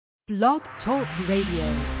Blog Talk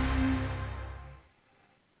Radio.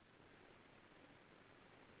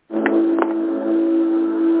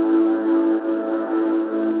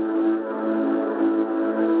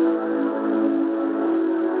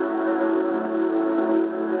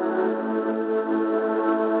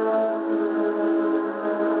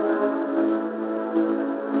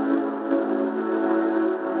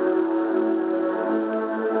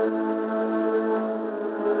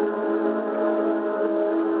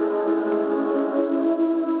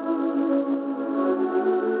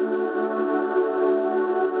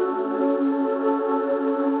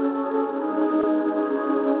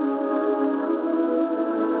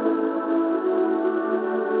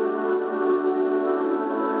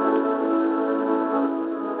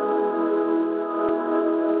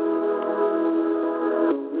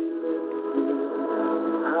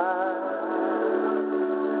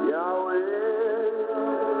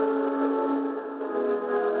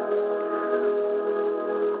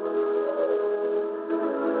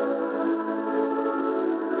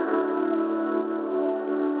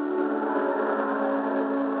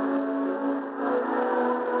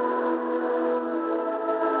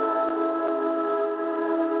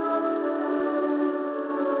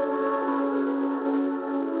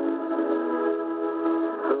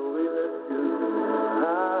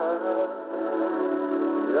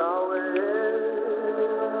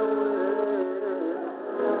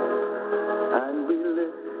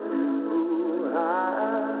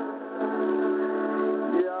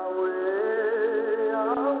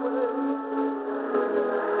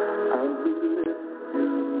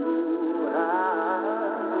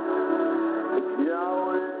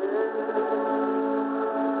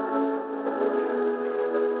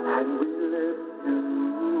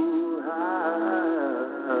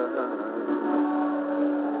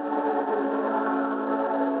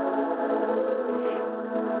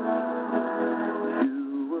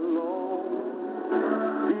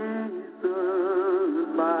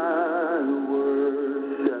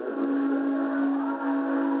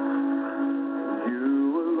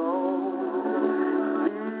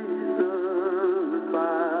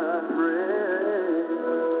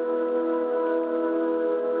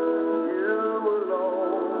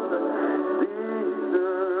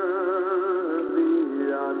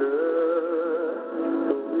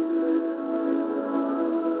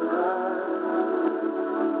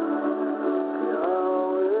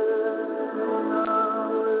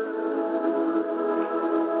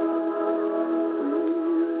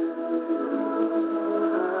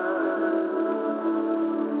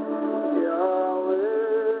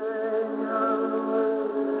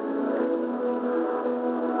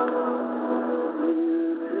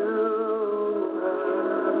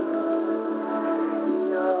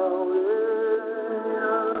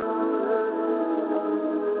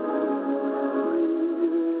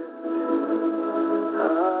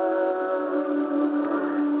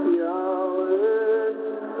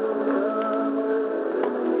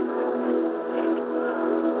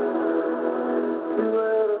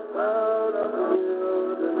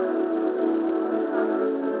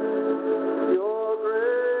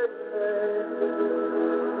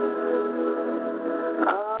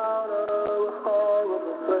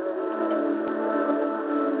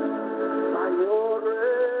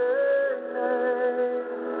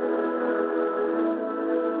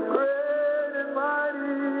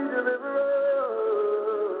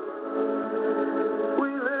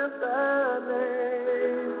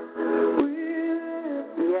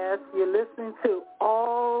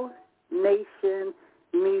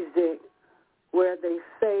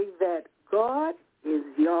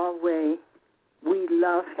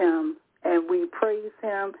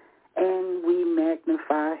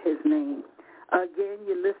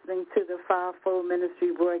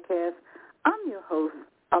 Ministry broadcast. I'm your host,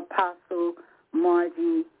 Apostle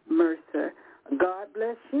Margie Mercer. God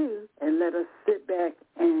bless you, and let us sit back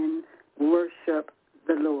and worship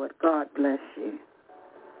the Lord. God bless you.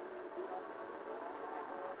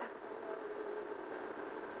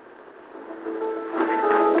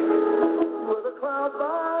 With a cloud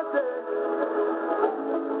by day,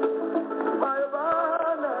 fire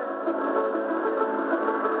by night,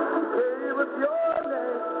 gave us your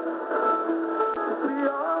name. Be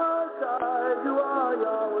our guide. You are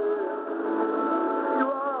Yahweh. You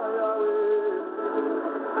are Yahweh.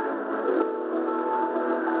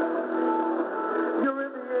 You're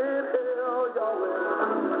in the inhale, Yahweh.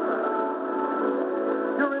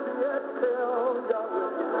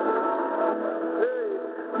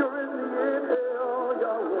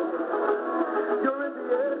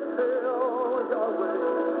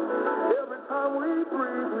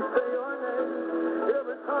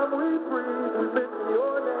 we breathe, we mention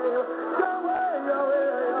your name. Yahweh,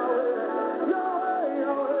 Yahweh, Yahweh,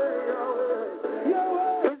 Yahweh, Yahweh,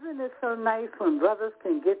 Yahweh. Isn't it so nice when brothers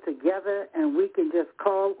can get together and we can just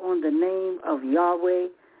call on the name of Yahweh?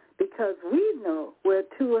 Because we know where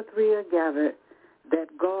two or three are gathered that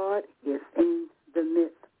God is in the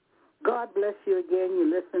midst. God bless you again. You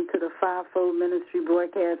listen to the Fivefold Ministry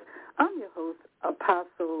broadcast. I'm your host,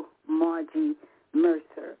 Apostle Margie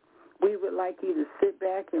Mercer. We would like you to sit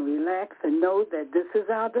back and relax and know that this is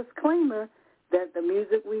our disclaimer that the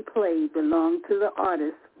music we play belongs to the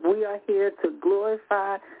artist. We are here to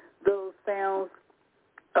glorify those sounds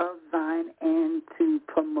of thine and to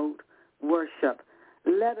promote worship.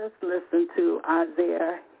 Let us listen to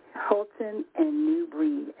Isaiah Holton and New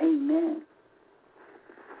Breed. Amen.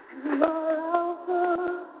 You are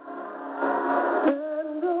Alpha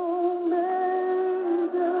and Omega.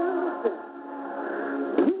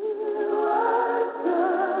 We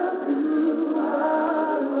worship you,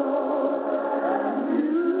 our Lord.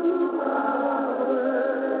 You are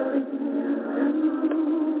worthy to be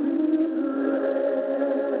praised.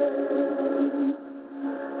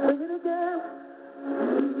 Sing it again.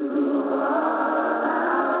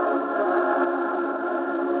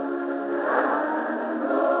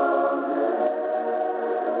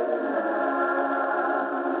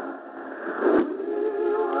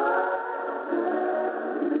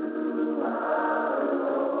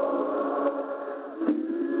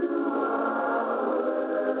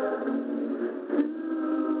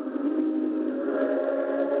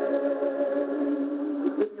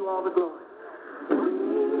 You are all the glory.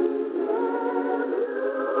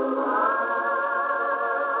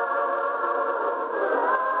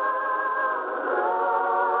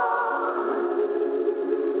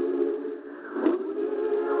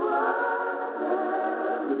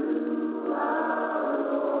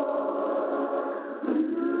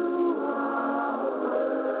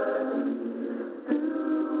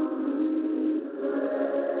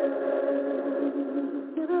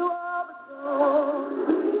 Give you all the glory.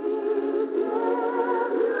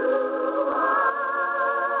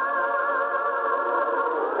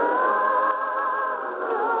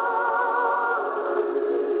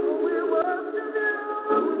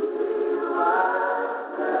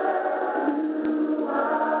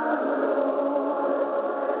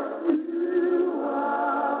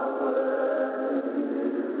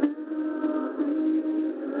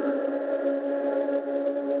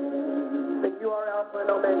 That you are Alpha and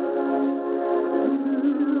Omega.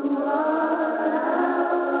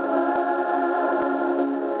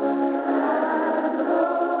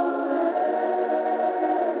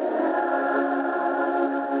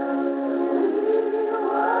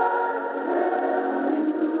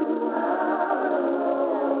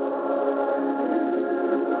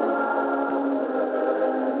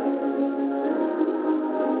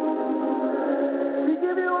 We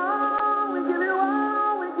give you all, we give you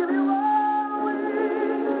all, we give you all, we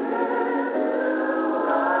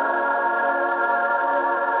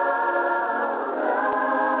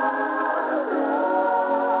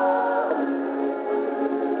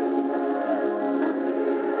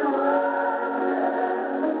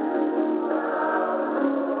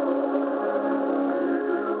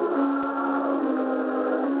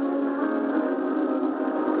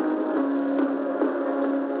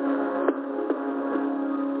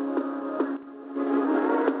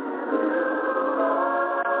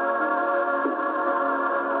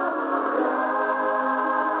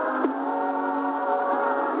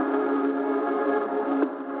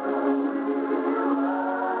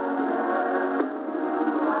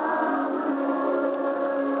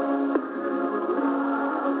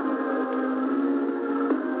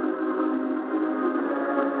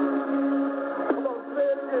come on, say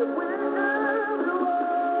it again. We give you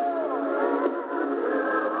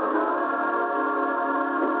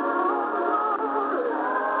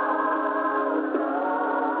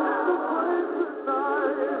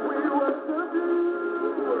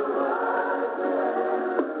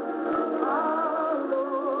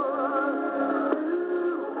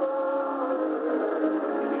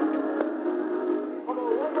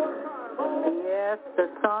Yes, the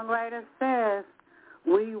songwriter says,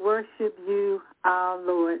 we worship you, our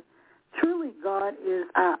Lord. Truly, God is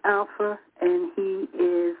our Alpha and he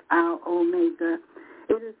is our Omega.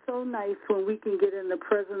 It is so nice when we can get in the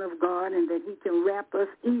presence of God and that he can wrap us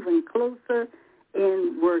even closer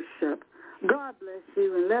in worship. God bless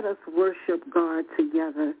you, and let us worship God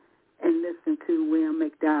together and listen to William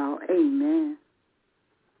McDowell. Amen.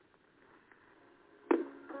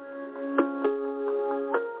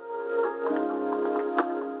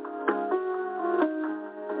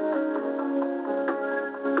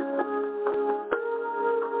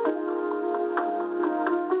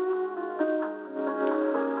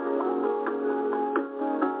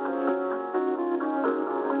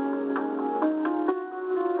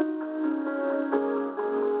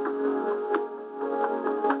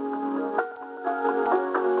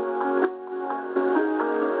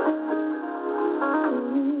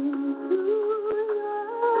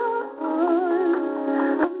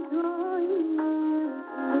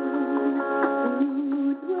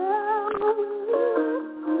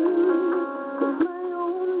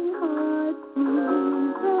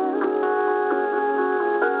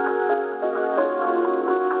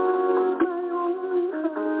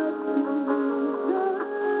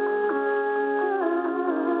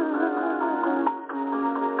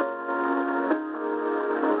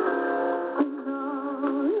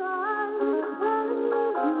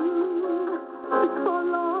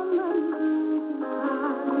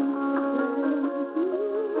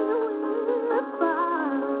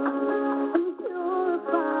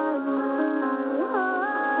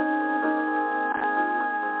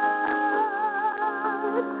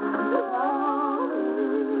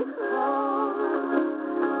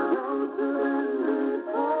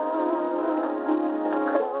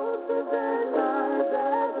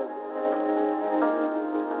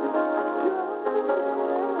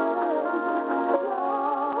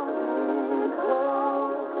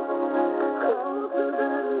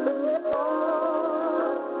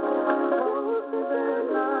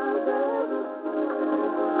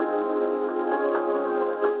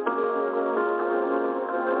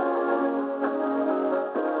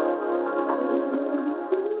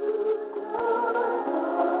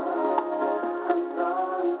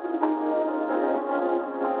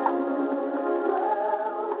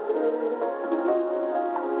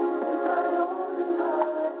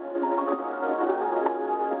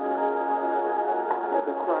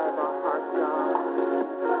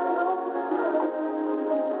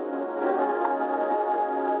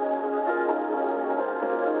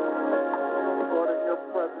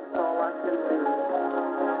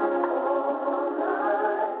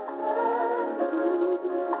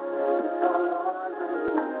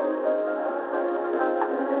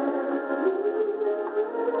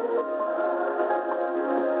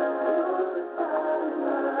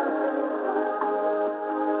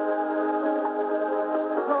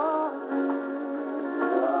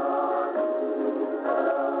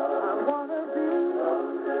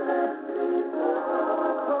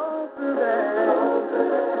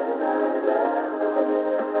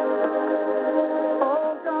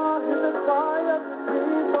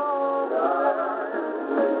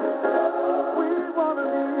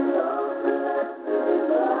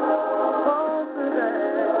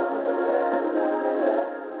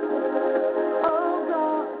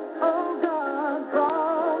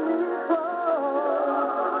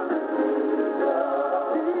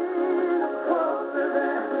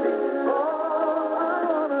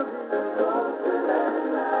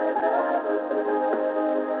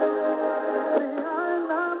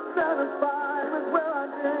 satisfied with where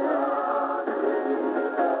I've been.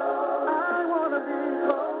 I want to be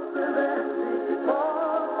closer than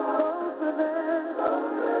before, closer than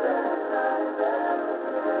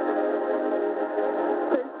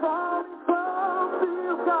they draw me close to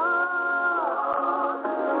you, God.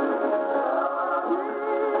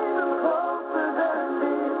 Even closer than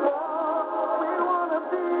before. We want to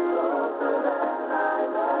be closer than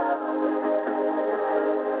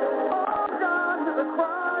oh, God, hear the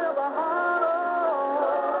cry of our heart.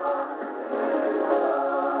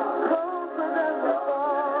 Oh, closer than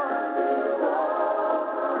before.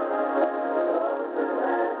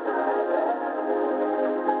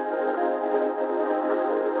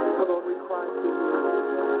 Lord, we cry to you.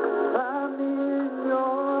 Wrap me in your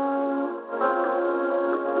arms.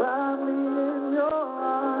 Wrap me in your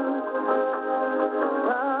arms.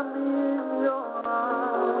 Wrap me in your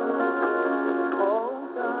arms. Oh,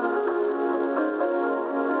 God.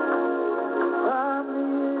 Wrap me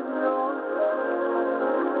in your arms.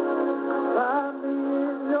 Wrap me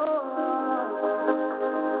in your arms.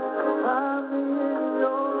 Wrap me in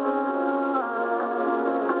your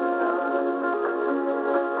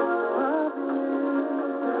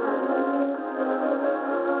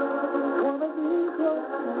wanna be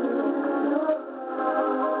close to you.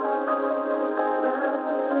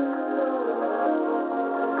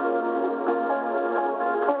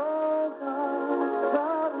 Oh God,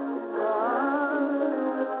 God is one.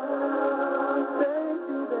 Thank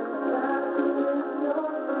you that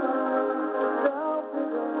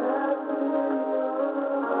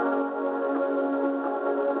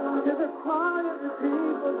you're the cry of the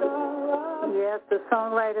people, God. Yes, the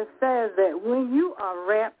songwriter says that when you are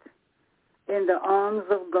wrapped in the arms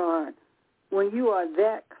of God, when you are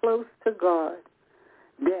that close to God,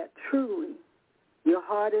 that truly your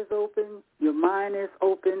heart is open, your mind is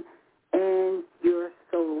open, and your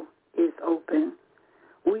soul is open.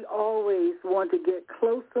 We always want to get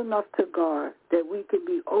close enough to God that we can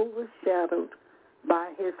be overshadowed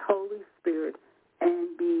by his Holy Spirit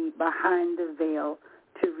and be behind the veil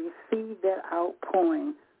to receive that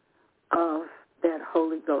outpouring of that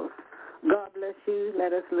Holy Ghost. God bless you.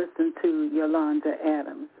 Let us listen to Yolanda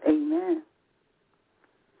Adams. Amen.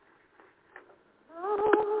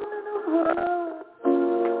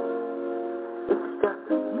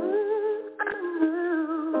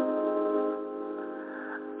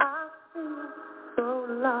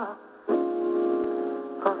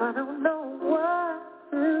 I don't know what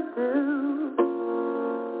to do.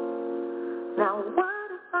 Now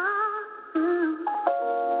what if I do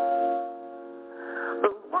the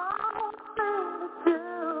wrong thing to do?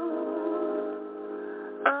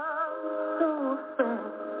 I'm so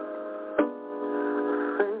afraid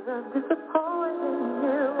of disappointing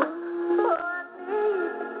you. So I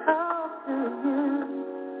need to talk to you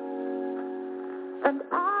and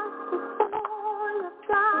ask you for your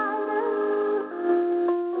guidance.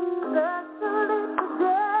 Especially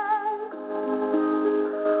today,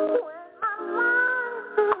 when my mind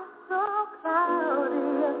feels so cloudy,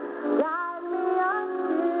 guide me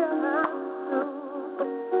until I'm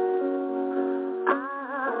through. I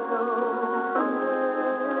know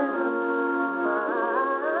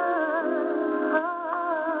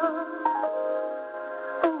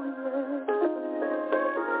oh yeah.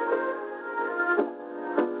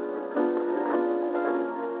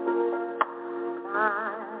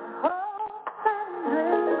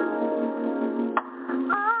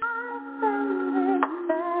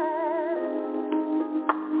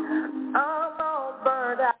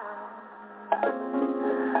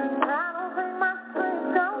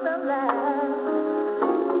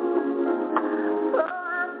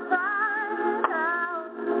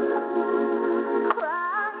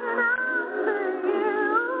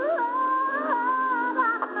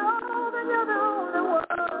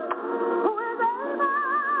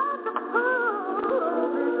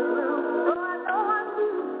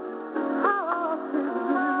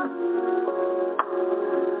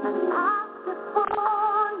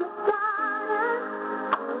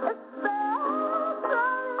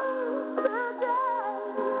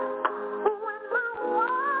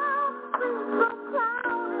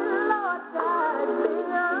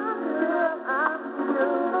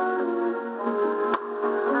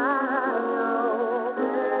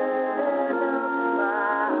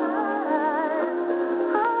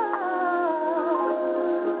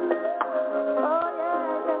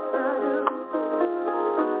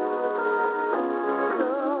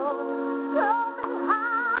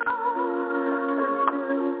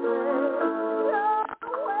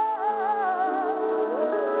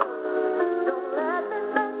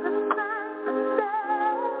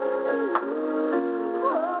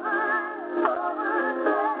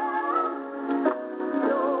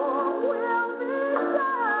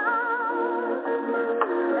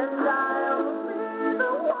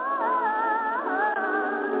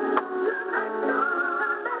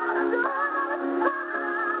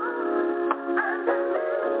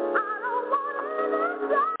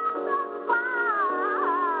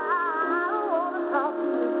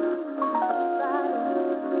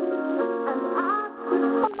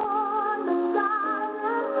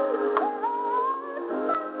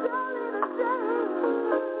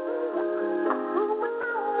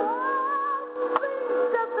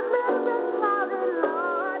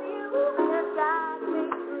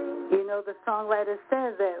 songwriter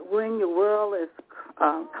says that when your world is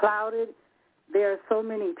clouded, there are so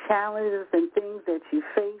many challenges and things that you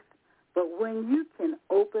face, but when you can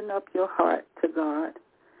open up your heart to God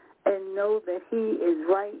and know that he is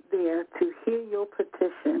right there to hear your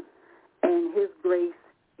petition and his grace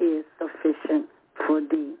is sufficient for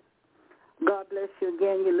thee. God bless you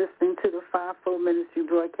again. You're listening to the Fivefold Ministry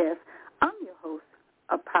broadcast. I'm your host,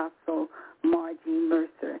 Apostle Margie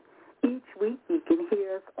Mercer. Each week you can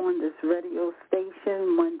hear us on this radio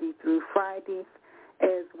station Monday through Fridays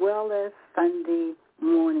as well as Sunday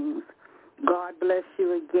mornings. God bless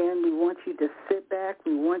you again. We want you to sit back.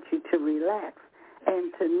 We want you to relax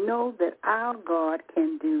and to know that our God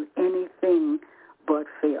can do anything but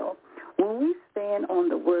fail. When we stand on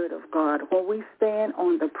the word of God, when we stand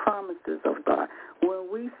on the promises of God, when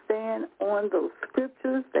we stand on those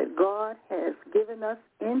scriptures that God has given us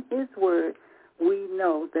in his word, we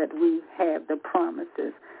know that we have the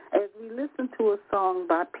promises. As we listen to a song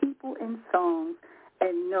by People in Songs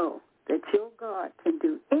and know that your God can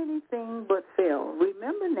do anything but fail.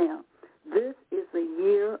 Remember now, this is a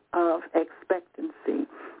year of expectancy.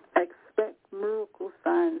 Expect miracle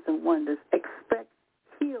signs and wonders. Expect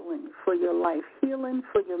healing for your life, healing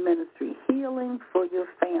for your ministry, healing for your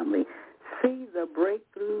family. See the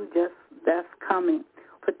breakthrough that's coming.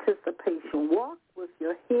 Participation. Walk with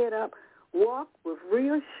your head up. Walk with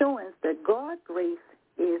reassurance that God's grace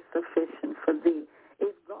is sufficient for thee.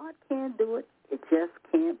 If God can't do it, it just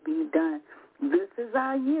can't be done. This is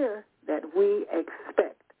our year that we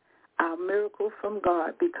expect our miracle from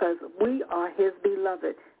God because we are his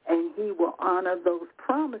beloved, and he will honor those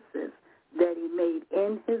promises that he made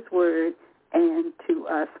in his word and to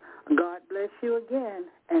us. God bless you again,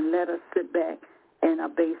 and let us sit back and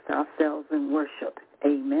abase ourselves in worship.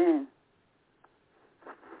 Amen.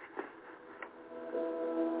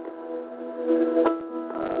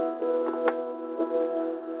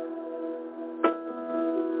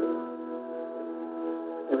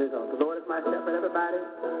 Here we go. The Lord is my shepherd, everybody.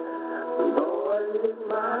 The Lord is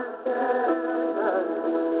my shepherd.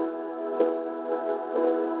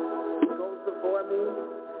 He goes before me.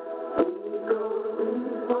 He goes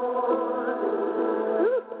before me.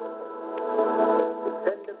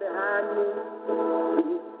 Defender behind me.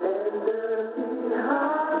 Defender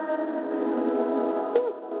behind me.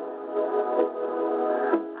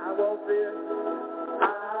 I won't fear. I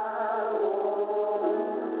won't.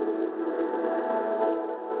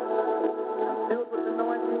 Filled with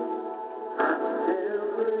anointing. I'm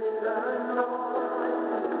filled with anointing.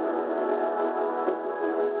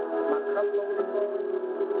 My cup overflows.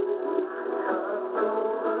 My cup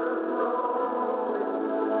overflows.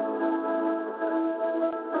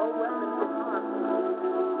 No weapon can harm me.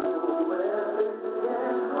 No weapon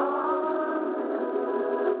can harm me.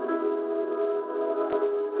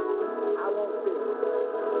 I won't fear.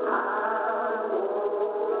 I won't.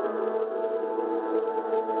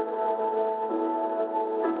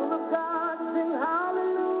 People of God sing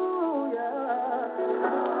hallelujah.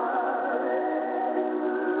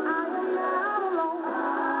 I am not alone.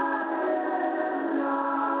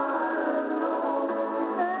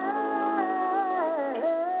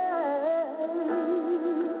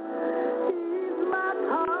 He's my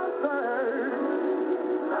comfort.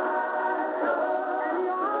 And he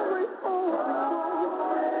always holds me.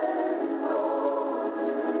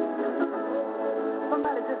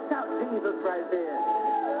 Somebody just shout Jesus right there.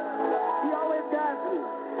 He always guides me.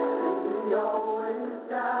 He always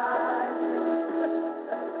guides me.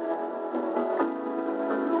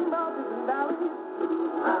 Through mountains and valleys.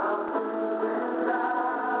 Mountains and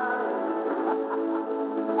valleys.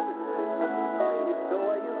 His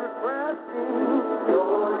joy is refreshing.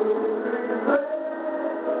 Joy is refreshing.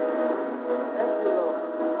 Thank you, Lord.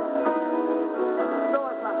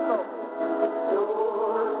 Restores my soul.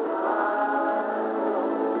 Restores my soul.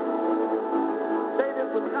 Say this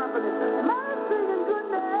with confidence. Mercy and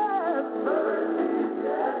goodness. Mercy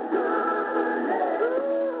and goodness.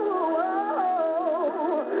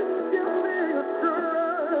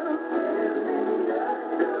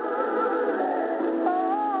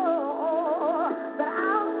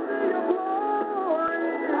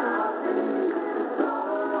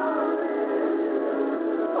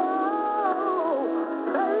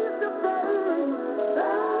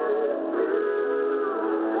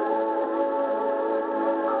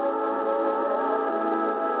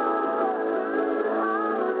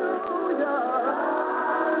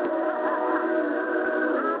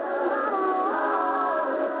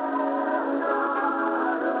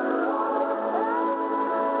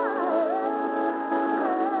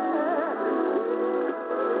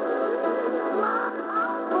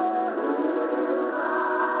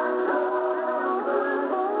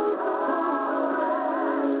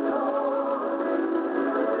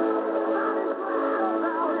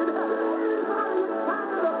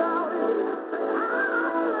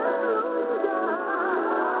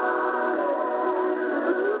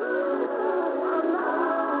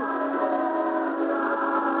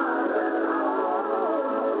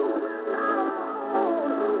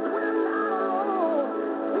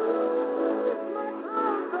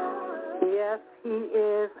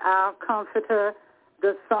 Comforter,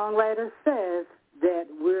 the songwriter says that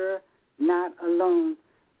we're not alone.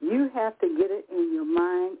 You have to get it in your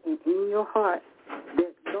mind and in your heart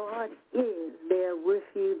that God is there with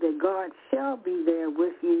you, that God shall be there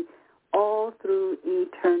with you all through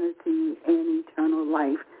eternity and eternal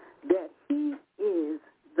life, that he is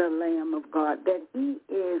the Lamb of God, that he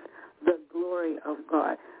is the glory of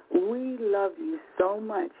God. We love you so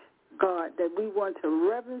much, God, that we want to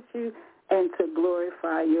reverence you and to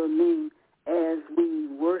glorify your name as we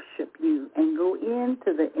worship you and go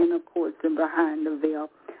into the inner courts and behind the veil.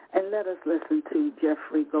 And let us listen to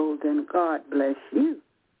Jeffrey Golden. God bless you.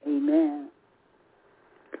 Amen.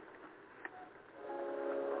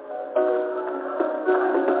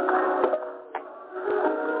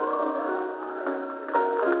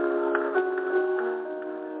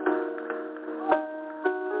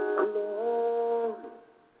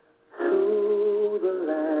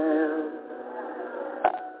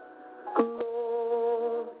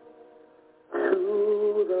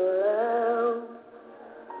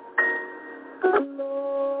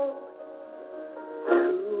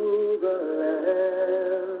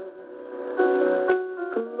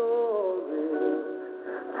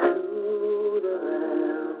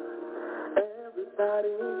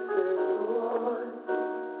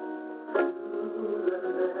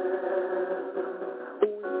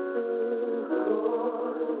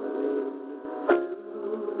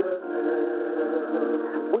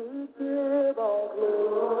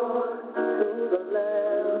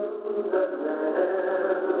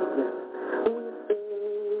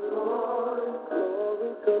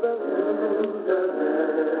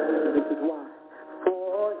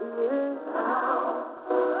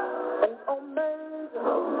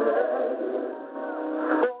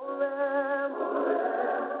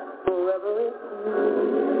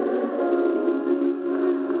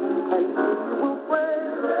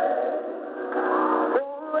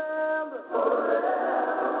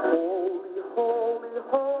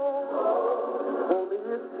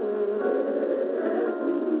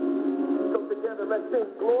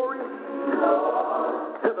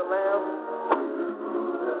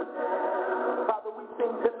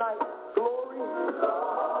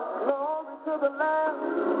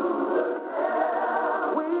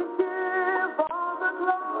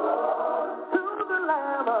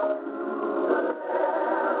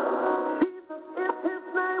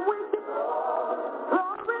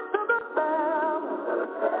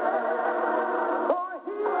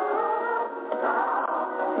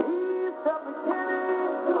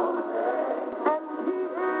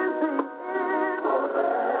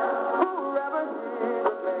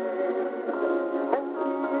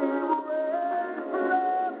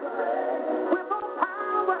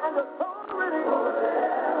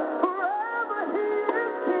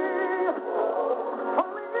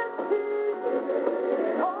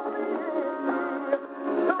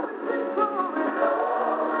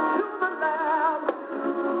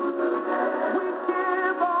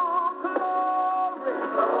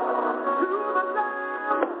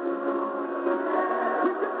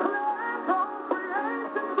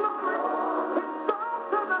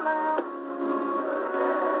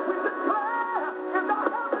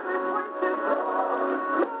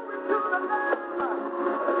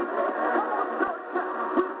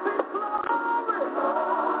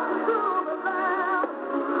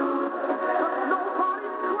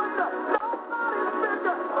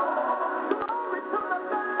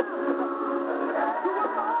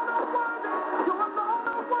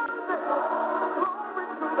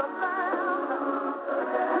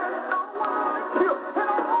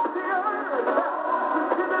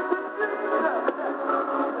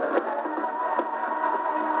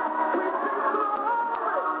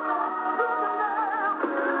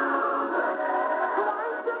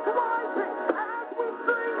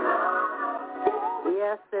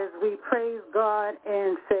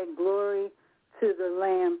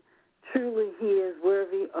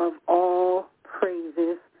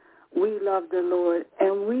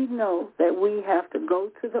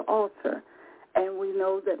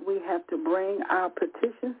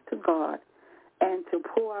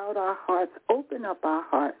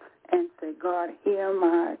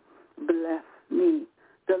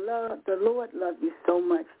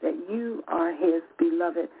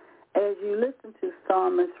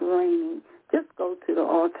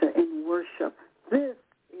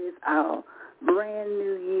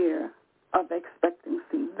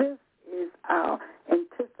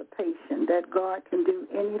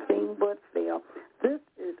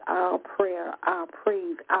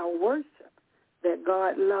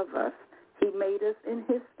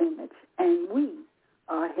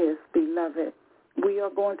 we are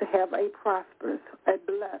going to have a prosperous, a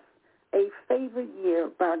blessed, a favored year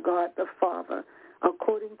by God the Father,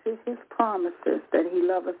 according to his promises that he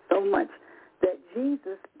loved us so much that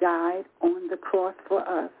Jesus died on the cross for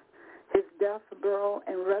us. His death, burial,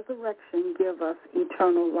 and resurrection give us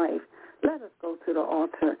eternal life. Let us go to the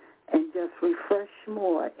altar and just refresh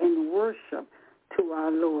more in worship to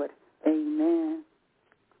our Lord. Amen.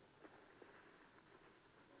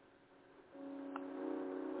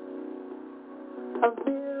 I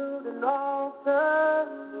build an altar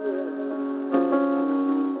here.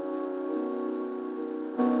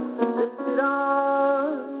 Lift it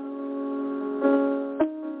on.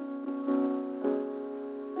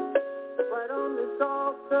 Right on this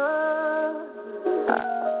altar.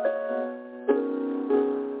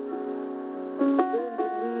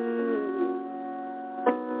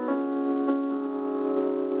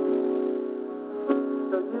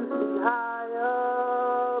 So you see high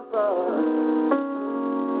above.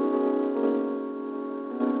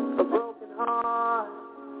 A broken heart,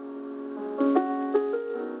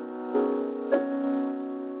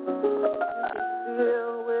 you can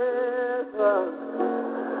feel with us.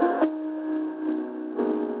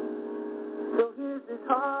 So here's this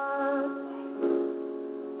heart.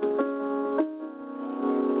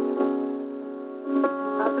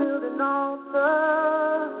 I build an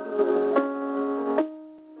altar.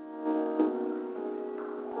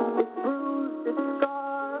 It's bruised, it's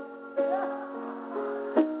scarred.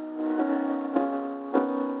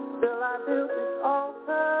 Till I built this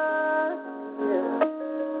altar, yeah.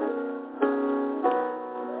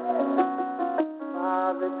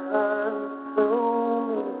 Father, consume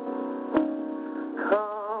me,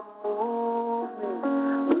 come move me,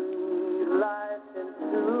 breathe life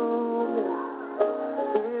into me,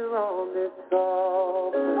 here on this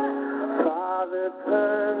altar. Father,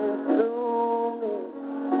 consume me,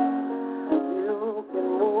 you can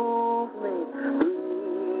move me,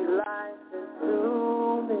 breathe life into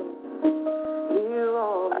me. Here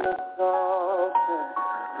on this altar,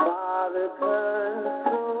 Father,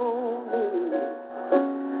 consume me.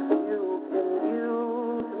 You can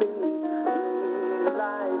use me, breathe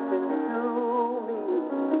life into me.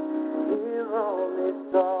 Here on this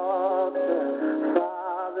altar,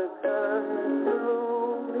 Father,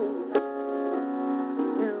 consume me.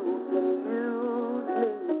 You can use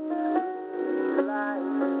me, breathe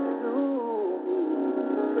life into me.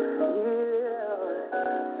 Yeah.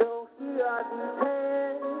 So here are these hands.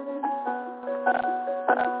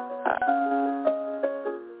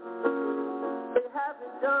 They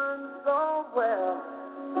haven't done so well,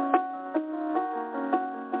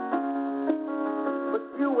 but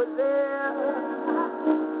you were there.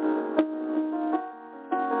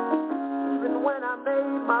 Even when I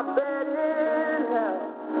made my bed in hell.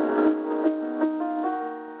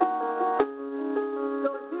 So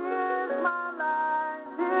here's my life,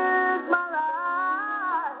 here's my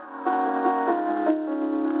life.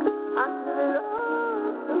 I give it all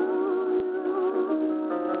to you.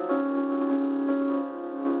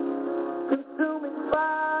 Consuming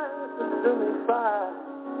fire, consuming fire.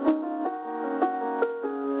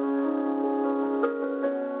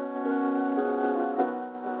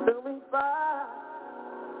 Consuming fire.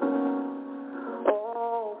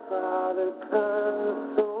 Oh, Father,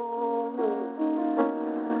 consume me.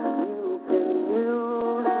 You can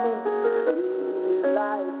use me, breathe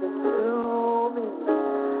life into me.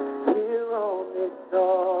 Here on this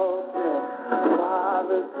altar,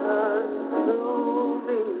 Father, consume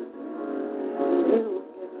me. You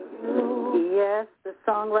can use me. Yes, the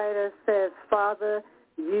songwriter says, Father,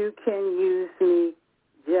 you can use me.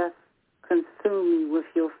 Just consume me with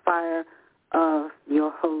your fire of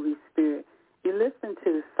your Holy Spirit. You listen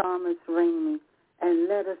to Psalmist Rainey, and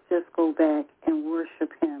let us just go back and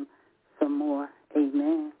worship him some more.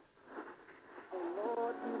 Amen.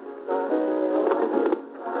 Lord,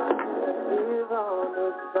 live on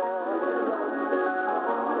this altar.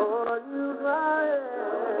 Lord, you rise.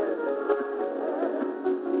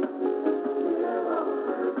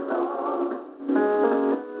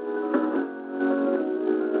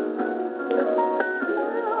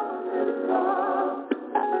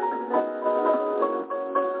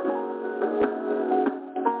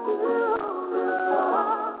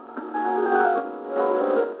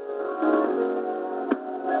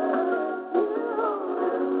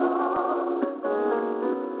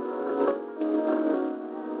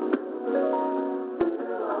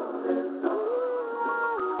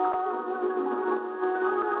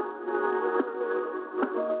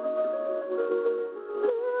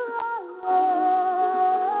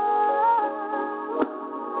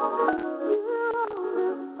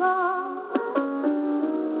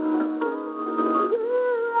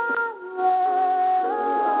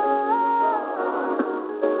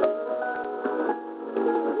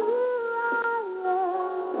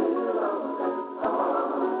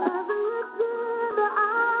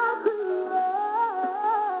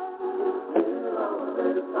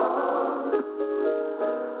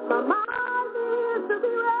 to be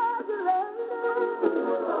regulated.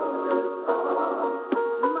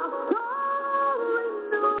 My soul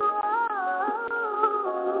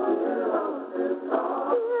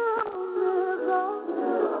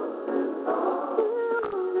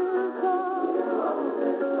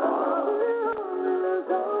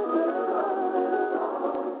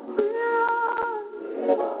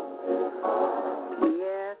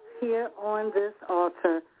Yes, here on this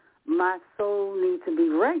altar, my soul needs to be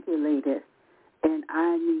regulated, and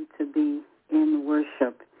I need to be in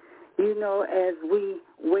worship. You know, as we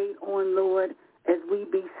wait on Lord, as we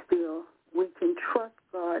be still, we can trust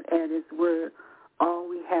God at His word. All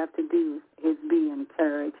we have to do is be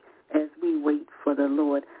encouraged as we wait for the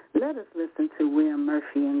Lord. Let us listen to William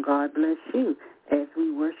Murphy, and God bless you as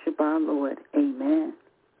we worship our Lord. Amen.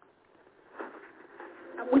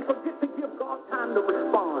 And we forget to give God time to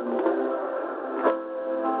respond.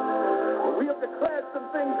 We have declared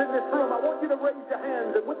some things in this room. I want you to raise your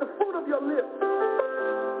hands, and with the fruit of your lips,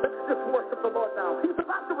 let's just worship the Lord now. He's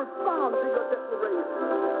about to respond to your declaration.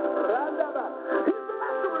 He's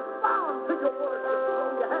about to respond to your worship.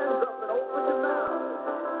 Throw your hands up and open your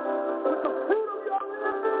mouth. With the fruit of your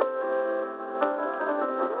lips.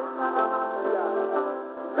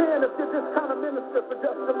 Man, if you just kind of minister for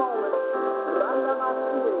just a moment.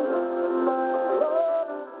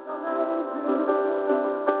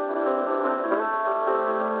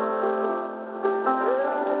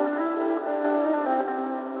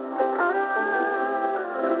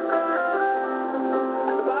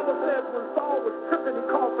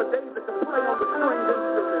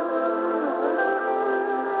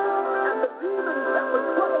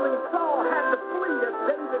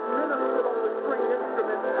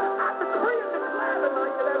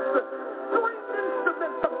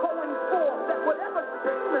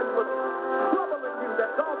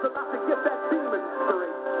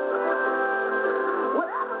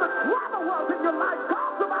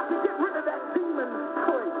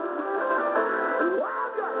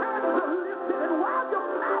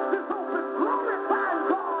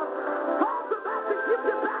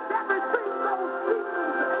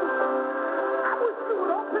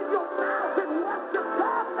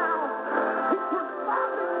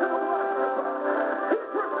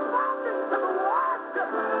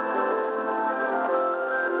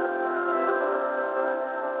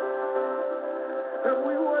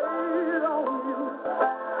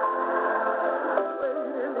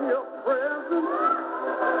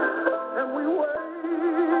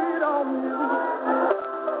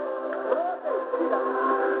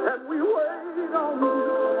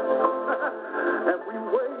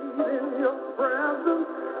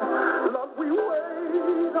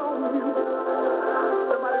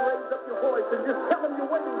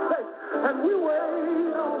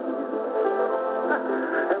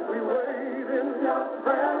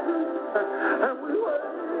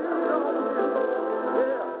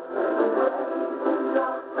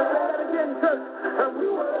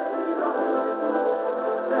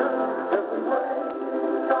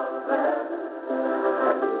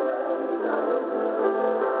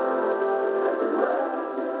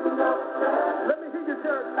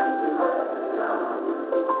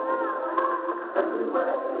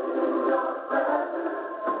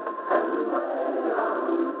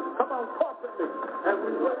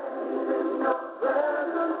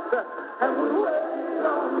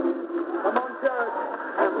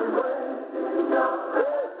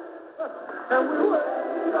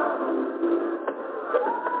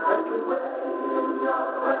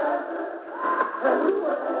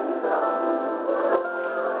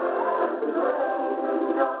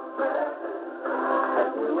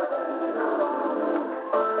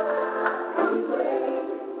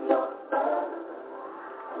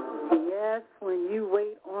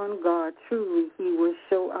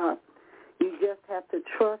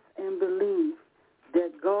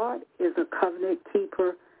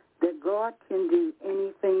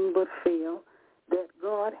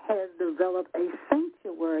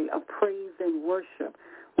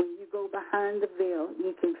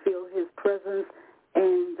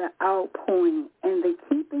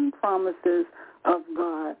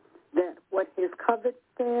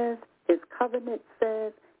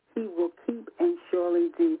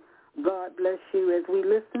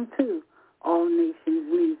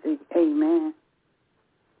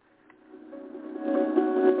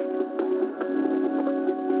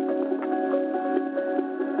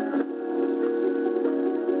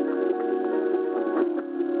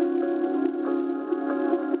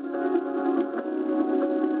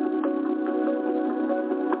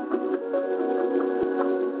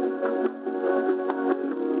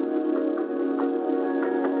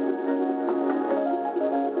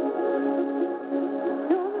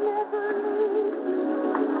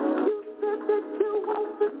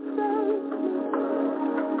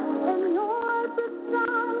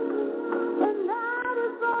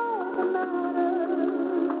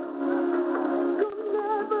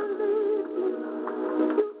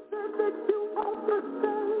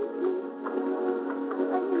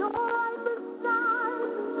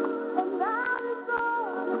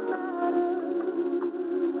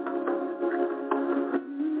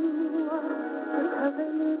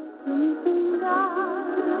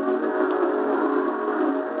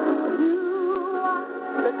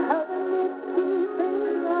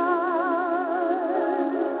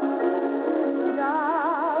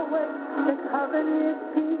 The covenant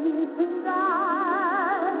keeping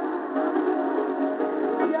God.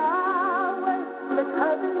 Yahweh, the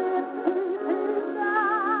covenant keeping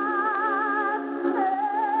God.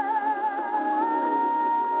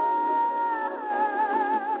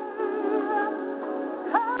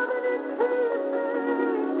 Covenant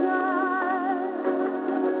keeping God.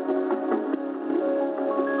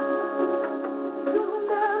 You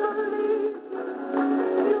never leave.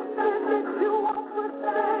 You said that you won't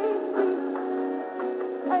forsake me.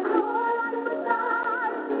 And Lord, I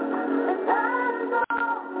beside me. And that is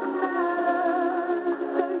all that matters.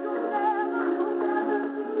 Say you'll never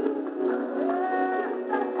leave. Yeah, you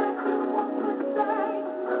said that you won't forsake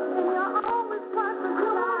me. And you're always by my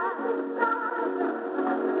side.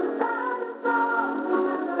 That is all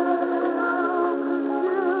that matters.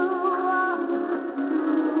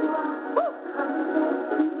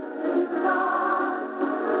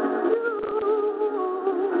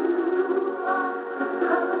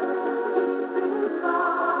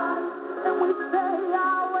 And we say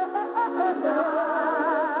Yahweh,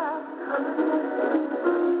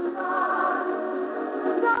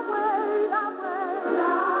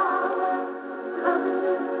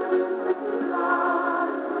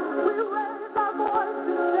 we raise our voice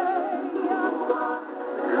to say,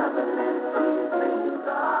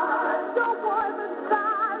 your voice is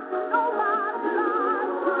God, nobody's like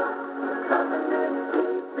you.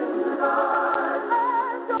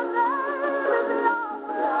 And your name is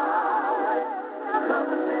Yahweh.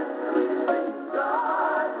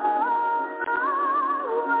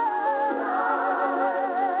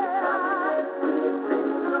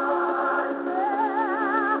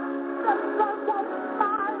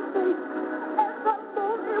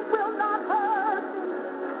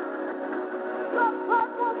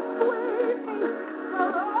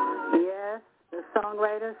 Yes, the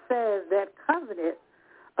songwriter says that covenant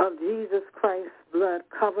of Jesus Christ's blood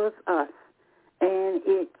covers us and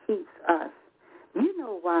it keeps us. You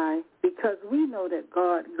know why? Because we know that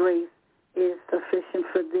God's grace is sufficient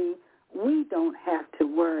for thee. We don't have to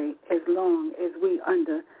worry as long as we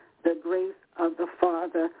under the grace of the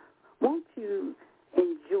Father. Won't you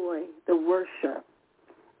enjoy the worship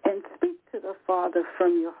and speak to the Father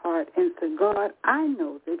from your heart and say, God, I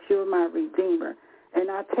know that you're my Redeemer, and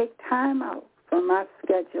I take time out from my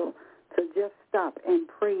schedule to just stop and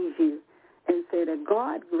praise you and say that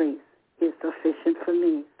God's grace is sufficient for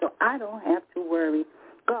me, so I don't have to worry.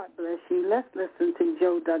 God bless you. Let's listen to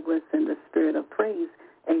Joe Douglas in the spirit of praise.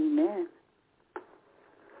 Amen.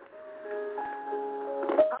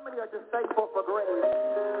 How many are just thankful for grace?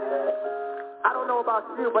 I don't know about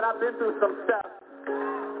you, but I've been through some stuff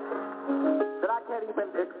that I can't even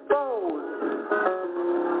expose.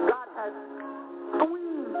 God has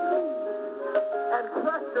squeezed me and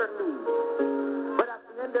pressured me. But at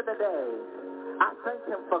the end of the day, I thank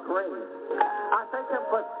him for grace. I thank him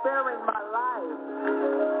for sparing my life.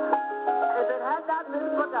 If it had not been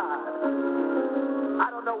for God, I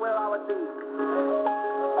don't know where I would be.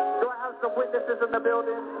 Do I have some witnesses in the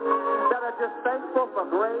building that are just thankful for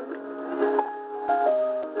grace?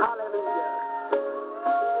 Hallelujah.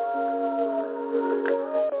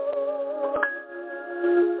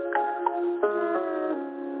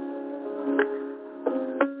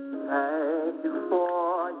 Thank you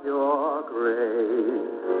for your grace.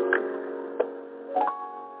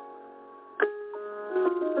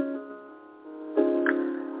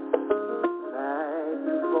 Thank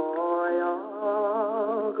you for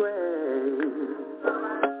your grace.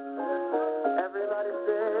 Everybody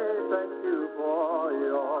say thank you for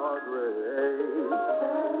your grace.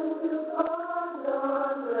 Thank you for your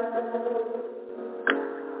grace.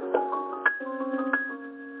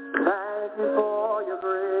 Thank you for your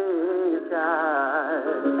grace,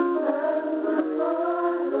 God. Thank you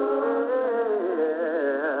for your grace.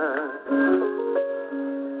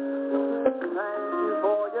 Thank you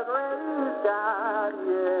for your grace, God,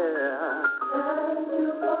 yeah. Thank you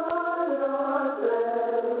for your grace.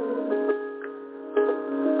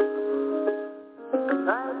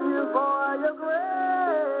 Thank you for your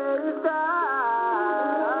grace, God.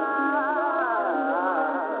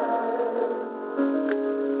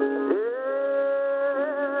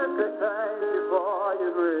 Thank you for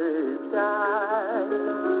your grace, God.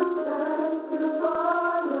 Thank you for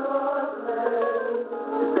your grace.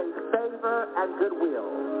 Say favor and goodwill.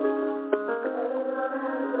 Favor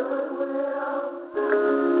and goodwill.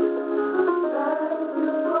 Thank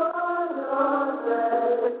you for your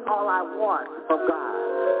grace. It's all I want from God.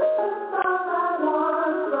 It's all I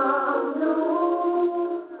want from you.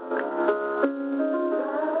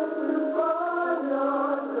 Thank you for your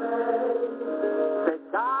grace. Say,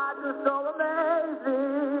 God, you're so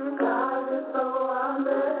amazing. God,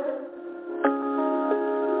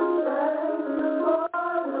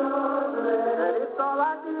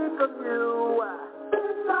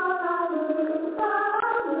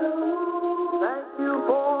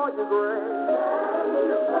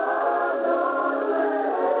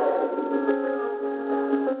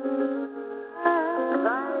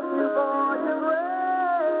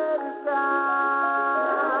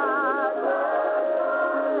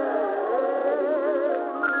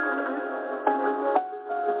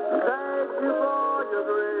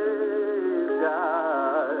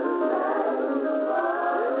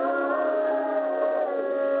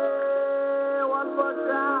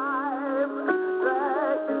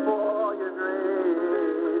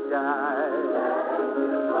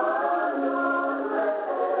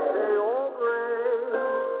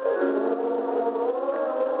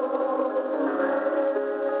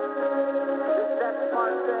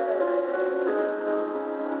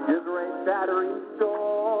 that restores,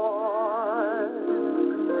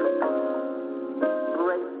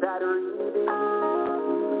 grace that redeems,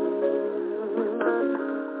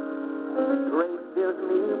 grace gives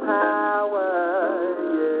me power,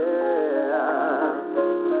 yeah.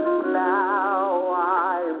 Now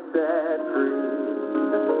I'm set free.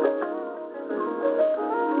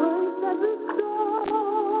 Grace that restores,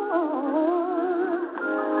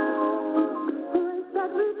 grace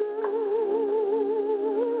that redeems,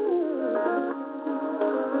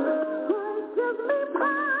 grace gives me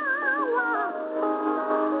power.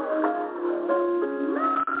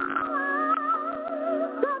 Now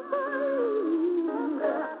I'm set free.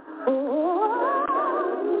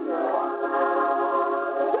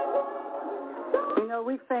 You know,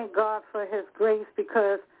 we thank God for his grace,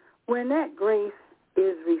 because when that grace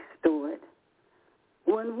is restored,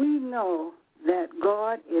 when we know that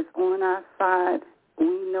God is on our side,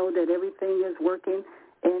 we know that everything is working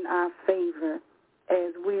in our favor.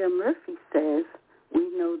 As William Murphy says, we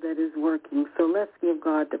know that it's working. So let's give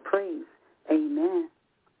God the praise. Amen.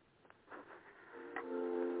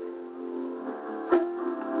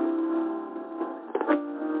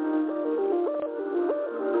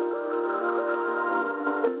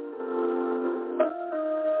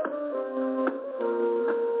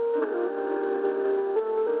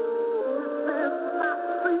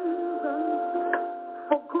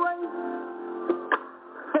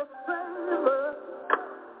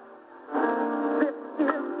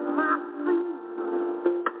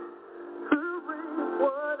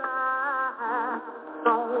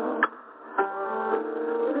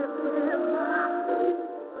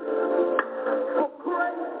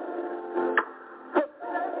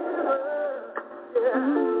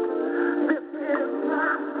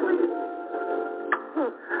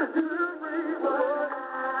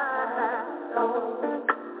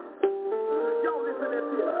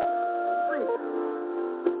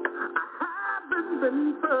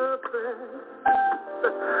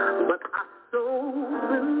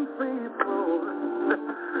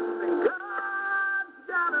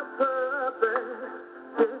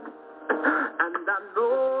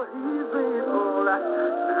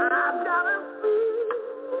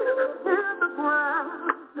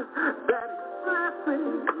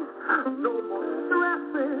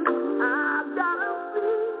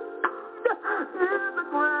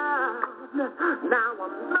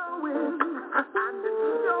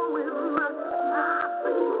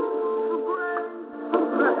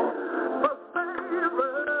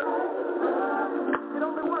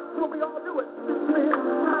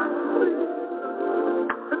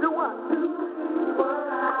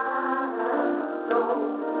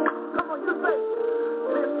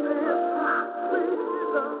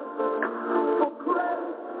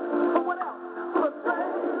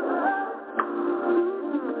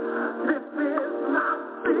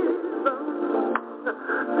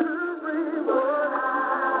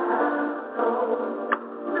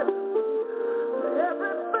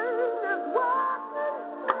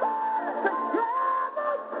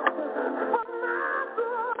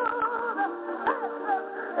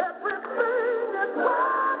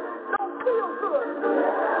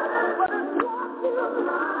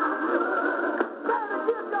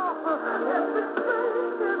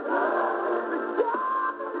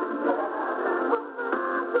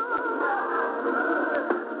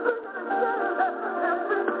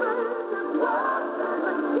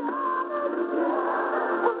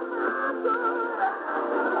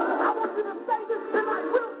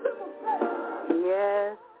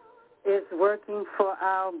 Yes, it's working for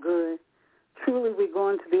our good. Truly, we're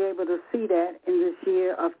going to be able to see that in this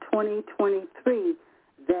year of 2023,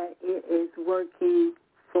 that it is working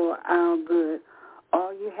for our good.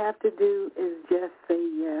 All you have to do is just say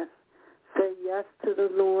yes. Say yes to the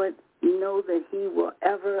Lord. Know that he will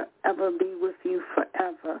ever, ever be with you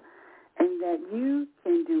forever, and that you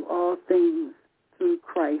can do all things through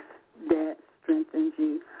Christ that strengthens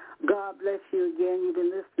you. God bless you again. You've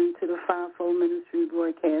been listening to the Fivefold Ministry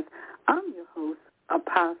broadcast. I'm your host,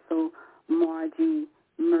 Apostle Margie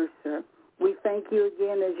Mercer. We thank you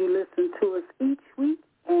again as you listen to us each week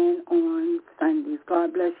and on Sundays.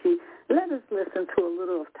 God bless you. Let us listen to a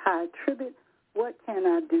little of Ty Tribbett. What can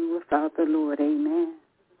I do without the Lord? Amen.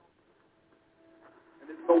 And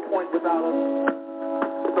there's no point without him.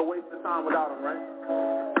 It's a waste of time without him, right?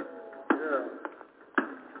 Yeah.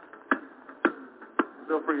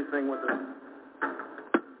 Feel free to sing with us.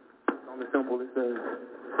 It's only simple. It says,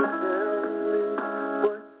 tell me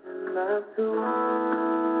what can I do?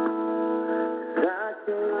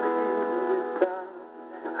 'Cause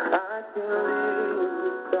I can't live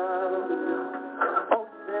without you. Oh,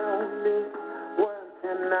 tell me what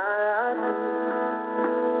can I do?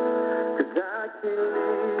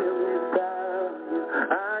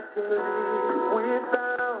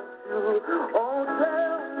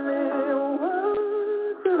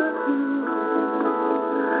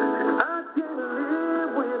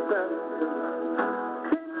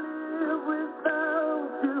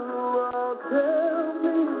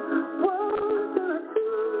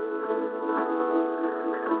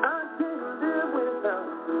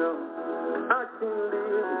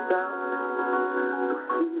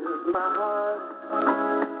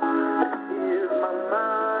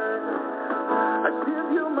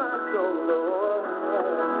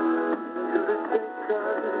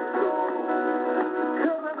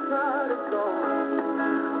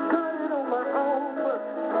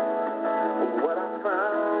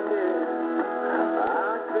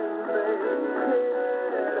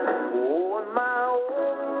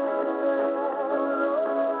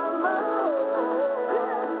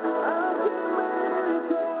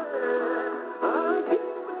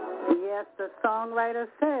 songwriter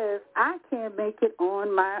says, I can't make it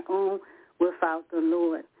on my own without the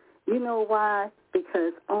Lord. You know why?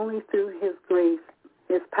 Because only through his grace,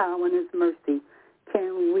 his power, and his mercy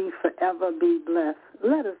can we forever be blessed.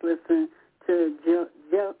 Let us listen to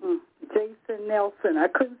Jason Nelson. I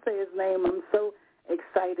couldn't say his name. I'm so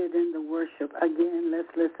excited in the worship. Again, let's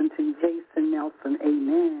listen to Jason Nelson.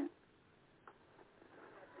 Amen.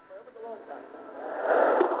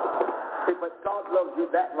 But God loves you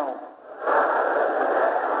that long.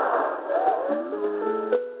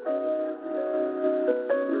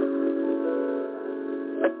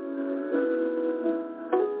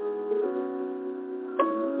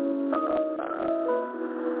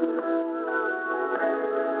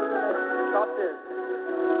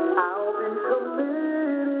 I'll be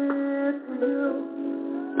committed to you.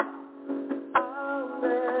 I'll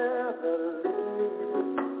never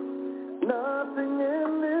leave. Nothing in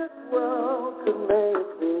this world could make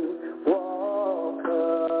me walk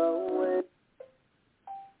away.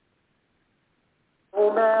 No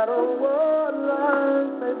matter what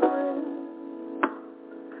life may bring,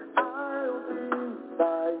 I'll be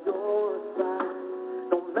by your side.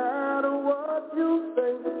 No matter what you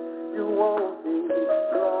think, you won't be lonely.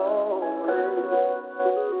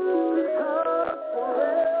 Because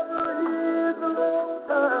forever is a long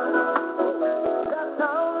time. That's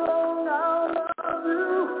how long I'll love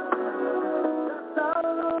you. That's how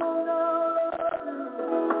long I'll love you.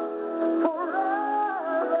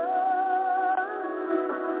 Forever.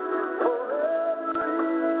 Forever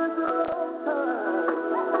is a long time.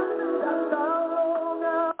 That's how long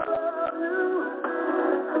I'll love you.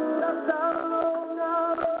 That's how long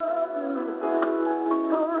I'll love you.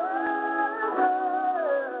 Forever.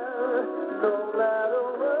 No matter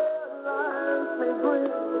what life may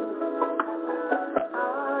bring,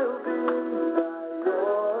 I'll be by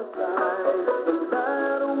your side. No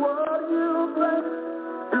matter what you think,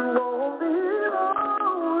 you won't be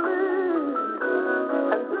lonely.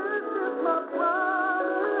 And this is my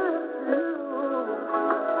promise to you.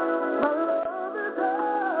 My love is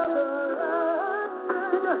everlasting.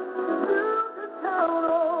 You can count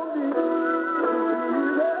on me. Be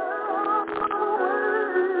there always.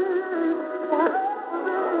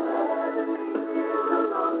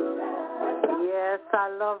 Yes, I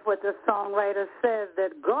love what the songwriter says,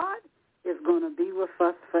 that God is going to be with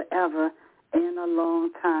us forever and a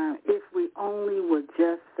long time if we only would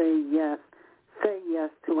just say yes. Say yes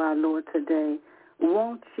to our Lord today.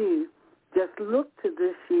 Won't you just look to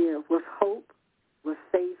this year with hope, with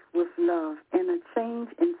faith, with love, and a change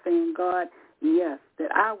in saying, God, yes,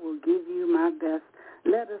 that I will give you my best.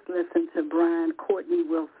 Let us listen to Brian Courtney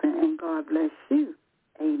Wilson, and God bless you.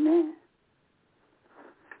 Amen.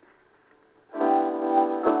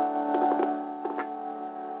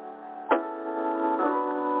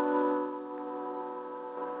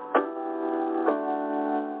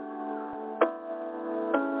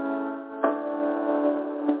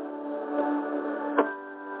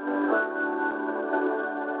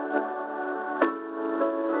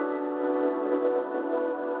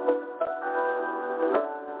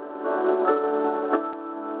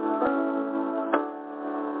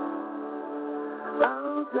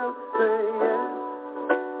 I'll just say yes.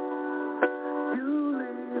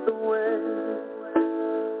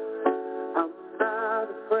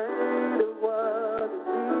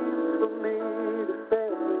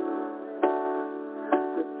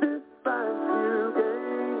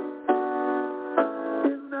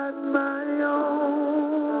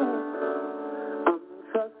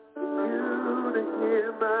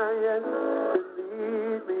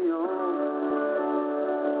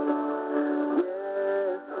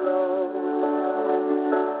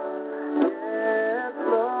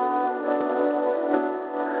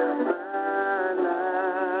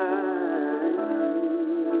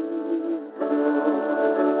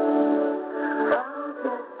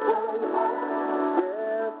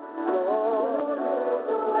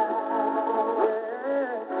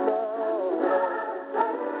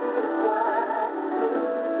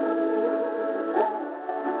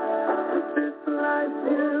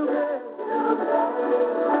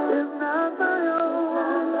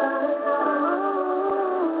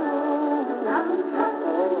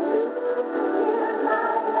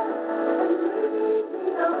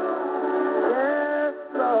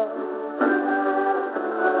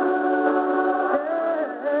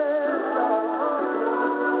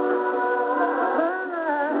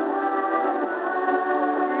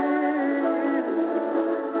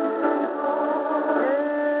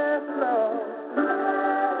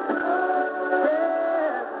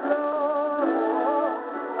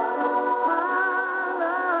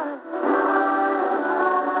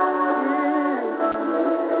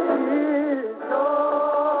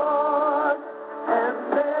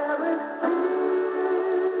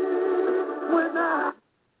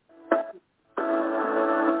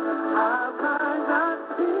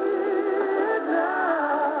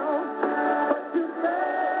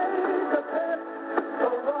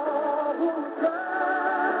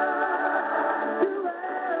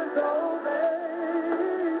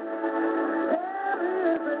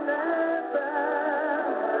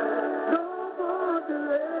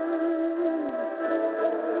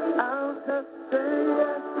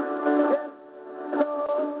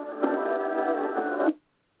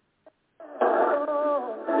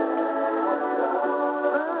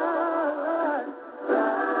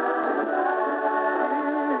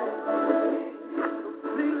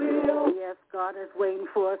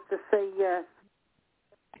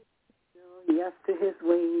 his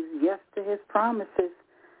ways, yes to his promises,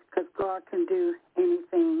 because God can do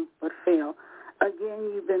anything but fail.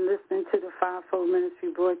 Again, you've been listening to the Fivefold Ministry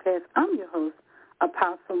broadcast. I'm your host,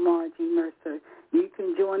 Apostle Margie Mercer. You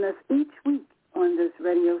can join us each week on this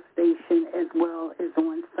radio station as well as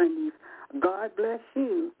on Sundays. God bless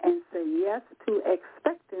you, and say yes to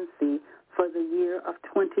expectancy for the year of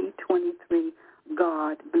 2023.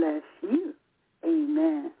 God bless you.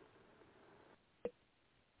 Amen.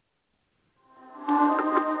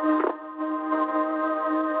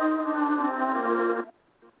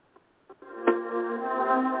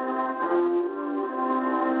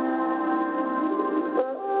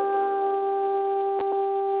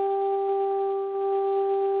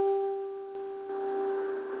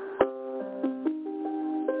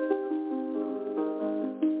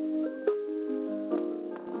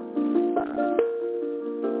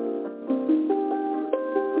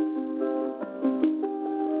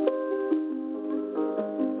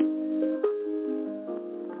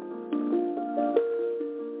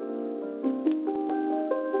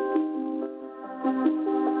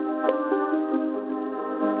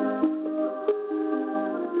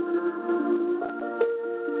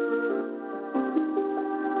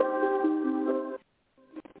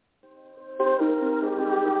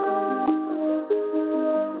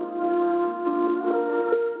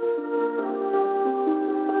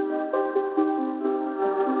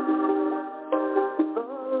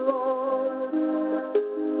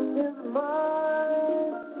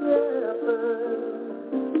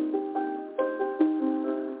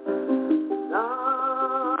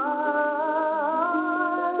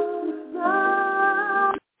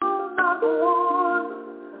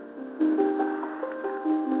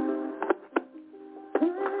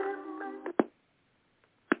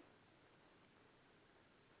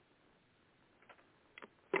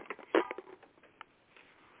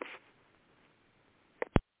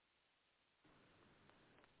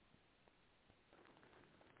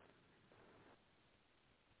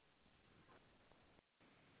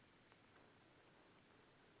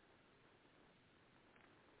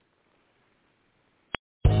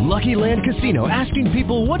 Lucky Land Casino, asking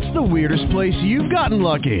people, what's the weirdest place you've gotten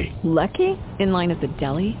lucky? Lucky? In line at the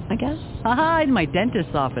deli, I guess? Aha, in my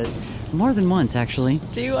dentist's office. More than once, actually.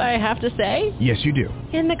 Do I have to say? Yes, you do.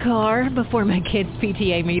 In the car before my kids'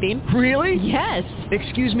 PTA meeting. Really? Yes.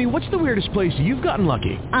 Excuse me, what's the weirdest place you've gotten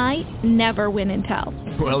lucky? I never win and tell.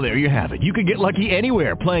 Well, there you have it. You can get lucky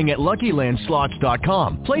anywhere, playing at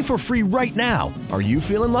LuckyLandSlots.com. Play for free right now. Are you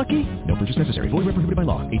feeling lucky? No purchase necessary. Void where prohibited by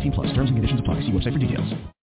law. 18+. Terms and conditions apply. See website for details.